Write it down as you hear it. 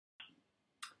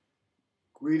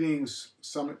Greetings,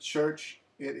 Summit Church.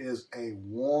 It is a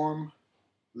warm,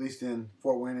 at least in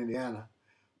Fort Wayne, Indiana,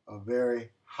 a very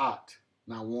hot,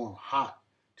 not warm, hot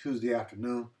Tuesday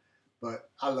afternoon, but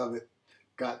I love it.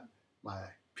 Got my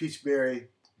peachberry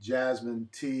jasmine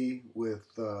tea with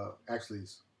actually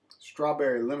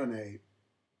strawberry lemonade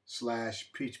 /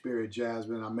 peachberry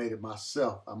jasmine. I made it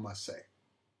myself, I must say.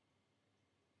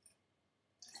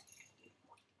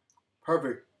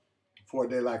 Perfect for a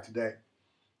day like today.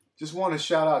 Just want to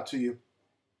shout out to you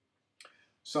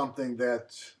something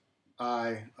that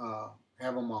I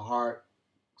have on my heart,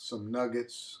 some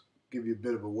nuggets, give you a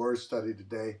bit of a word study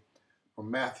today from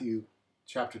Matthew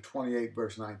chapter 28,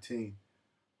 verse 19.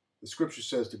 The scripture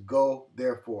says to go,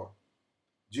 therefore.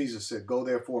 Jesus said, go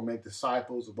therefore, make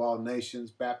disciples of all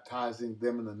nations, baptizing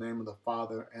them in the name of the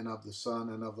Father and of the Son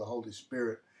and of the Holy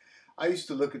Spirit. I used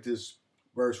to look at this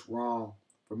verse wrong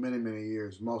for many, many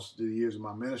years. Most of the years of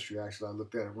my ministry, actually, I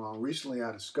looked at it wrong. Recently,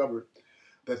 I discovered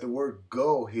that the word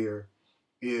go here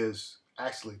is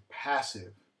actually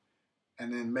passive,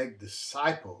 and then make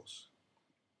disciples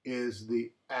is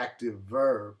the active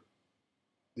verb,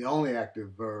 the only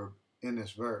active verb in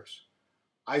this verse.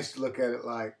 I used to look at it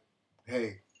like,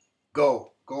 hey,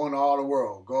 go into all the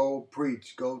world, go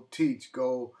preach, go teach,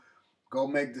 go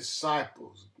make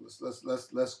disciples.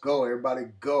 Let's go, everybody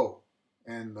go.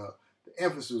 And the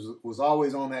emphasis was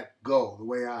always on that go, the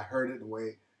way I heard it, the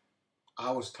way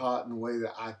I was taught, and the way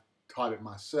that I taught it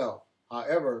myself.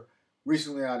 However,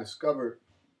 recently I discovered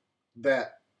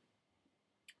that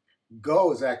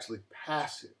go is actually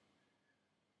passive.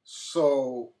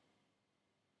 So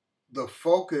the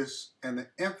focus and the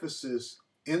emphasis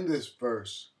in this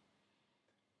verse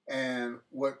and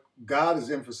what God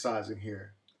is emphasizing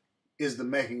here is the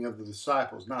making of the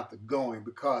disciples, not the going,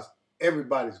 because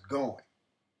everybody's going.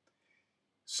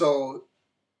 So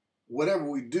whatever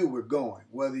we do, we're going.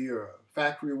 Whether you're a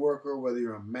factory worker, whether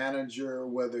you're a manager,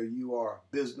 whether you are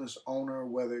a business owner,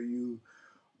 whether you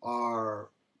are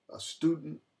a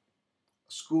student,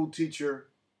 a school teacher,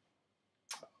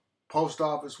 post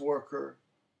office worker,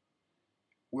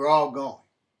 we're all going.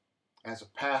 As a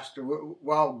pastor,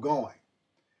 we're all going.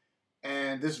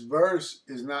 And this verse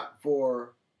is not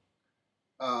for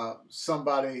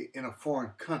somebody in a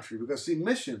foreign country, because see,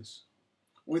 missions,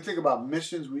 when we think about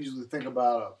missions, we usually think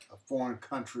about a foreign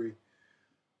country,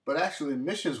 but actually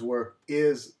missions work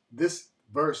is, this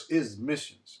verse is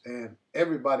missions, and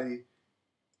everybody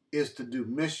is to do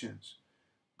missions,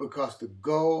 because to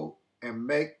go and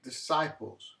make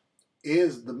disciples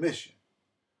is the mission.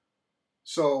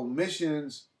 So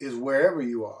missions is wherever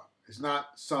you are. It's not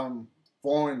some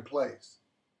foreign place.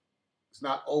 It's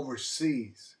not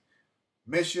overseas.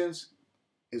 Missions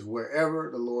is wherever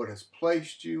the Lord has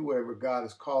placed you, wherever God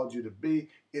has called you to be.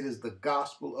 It is the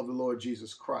gospel of the Lord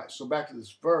Jesus Christ. So back to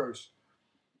this verse,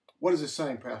 what is it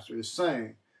saying, Pastor? It's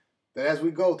saying that as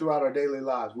we go throughout our daily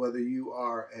lives, whether you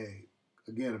are a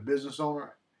business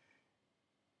owner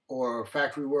or a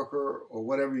factory worker or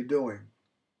whatever you're doing,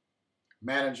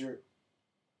 manager,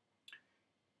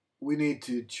 we need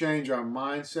to change our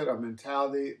mindset, our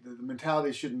mentality. The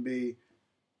mentality shouldn't be,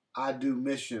 I do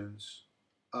missions,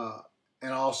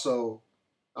 and also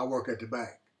I work at the bank,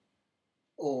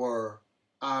 or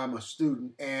I'm a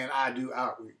student and I do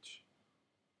outreach.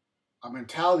 Our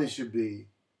mentality should be,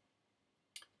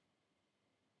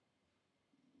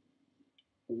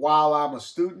 while I'm a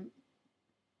student,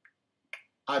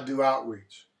 I do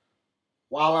outreach.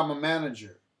 While I'm a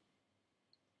manager,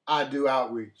 I do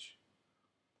outreach.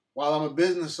 While I'm a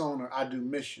business owner, I do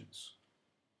missions.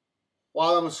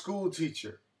 While I'm a school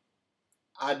teacher,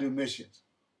 I do missions.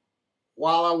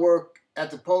 While I work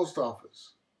at the post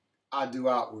office, I do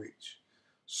outreach.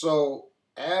 So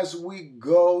as we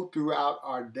go throughout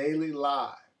our daily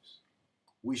lives,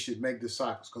 we should make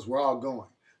disciples, because we're all going.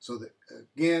 So that,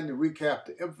 again, to recap,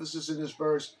 the emphasis in this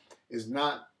verse is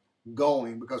not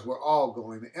going, because we're all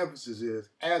going. The emphasis is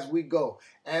as we go,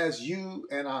 as you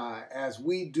and I, as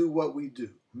we do what we do,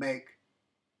 make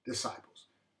disciples.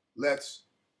 Let's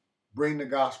bring the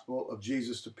gospel of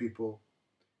Jesus to people,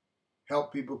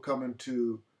 help people come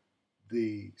into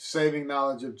the saving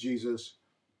knowledge of Jesus,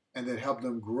 and then help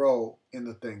them grow in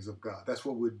the things of God. That's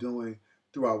what we're doing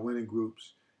through our winning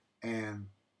groups, and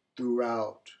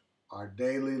throughout our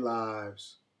daily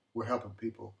lives, we're helping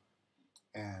people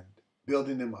and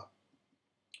building them up.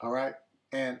 All right?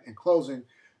 And in closing,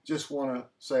 just want to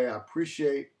say I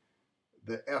appreciate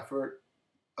the effort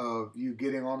of you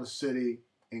getting on the city,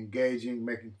 engaging,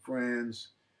 making friends,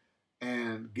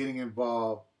 and getting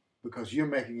involved, because you're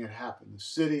making it happen. The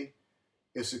city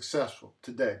is successful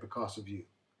today because of you.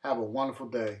 Have a wonderful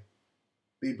day.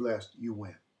 Be blessed. You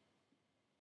win.